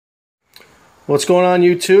What's going on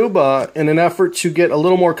YouTube? In an effort to get a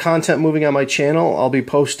little more content moving on my channel, I'll be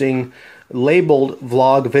posting labeled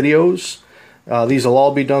vlog videos. These will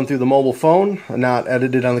all be done through the mobile phone, not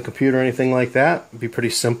edited on the computer or anything like that. It'll be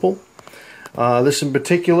pretty simple. This in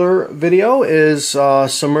particular video is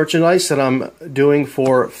some merchandise that I'm doing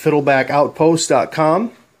for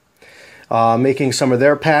Fiddlebackoutpost.com. Making some of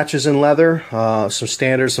their patches in leather, some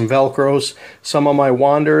standards, some Velcros, some of my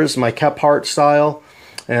Wanders, my Kephart style.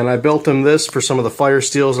 And I built them this for some of the fire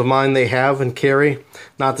steels of mine they have and carry.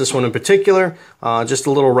 Not this one in particular, just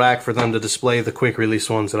a little rack for them to display the quick release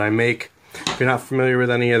ones that I make. If you're not familiar with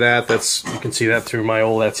any of that, you can see that through my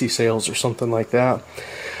old Etsy sales or something like that.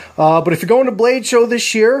 But if you're going to Blade Show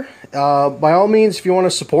this year, by all means, if you want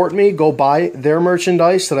to support me, go buy their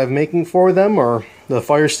merchandise that I'm making for them, or the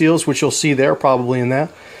fire steels, which you'll see there probably in that,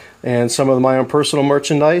 and some of my own personal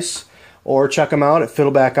merchandise. Or check them out at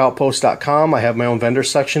Fiddlebackoutpost.com. I have my own vendor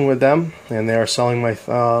section with them, and they are selling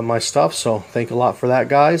my stuff, so thank you a lot for that,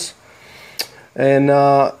 guys. And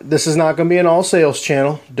this is not going to be an all sales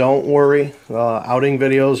channel. Don't worry. Outing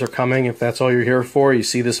videos are coming if that's all you're here for. You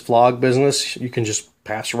see this vlog business, you can just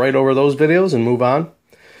pass right over those videos and move on.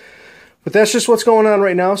 But that's just what's going on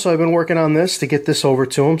right now, so I've been working on this to get this over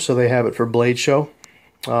to them so they have it for Blade Show.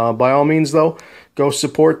 By all means, though, go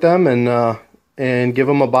support them and give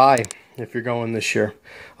them a buy if you're going this year.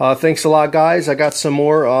 Thanks a lot, guys. I got some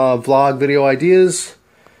more vlog video ideas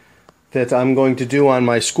that I'm going to do on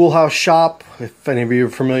my schoolhouse shop. If any of you are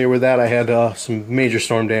familiar with that, I had some major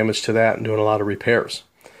storm damage to that and doing a lot of repairs.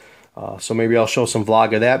 So maybe I'll show some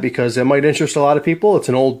vlog of that because it might interest a lot of people. It's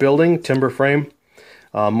an old building, timber frame,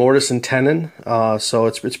 mortise and tenon. So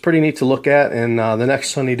it's pretty neat to look at, and the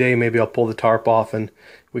next sunny day maybe I'll pull the tarp off and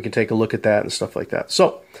we can take a look at that and stuff like that.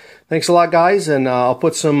 So thanks a lot, guys, and I'll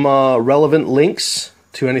put some relevant links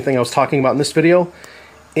to anything I was talking about in this video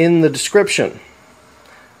in the description.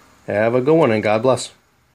 Have a good one, and God bless.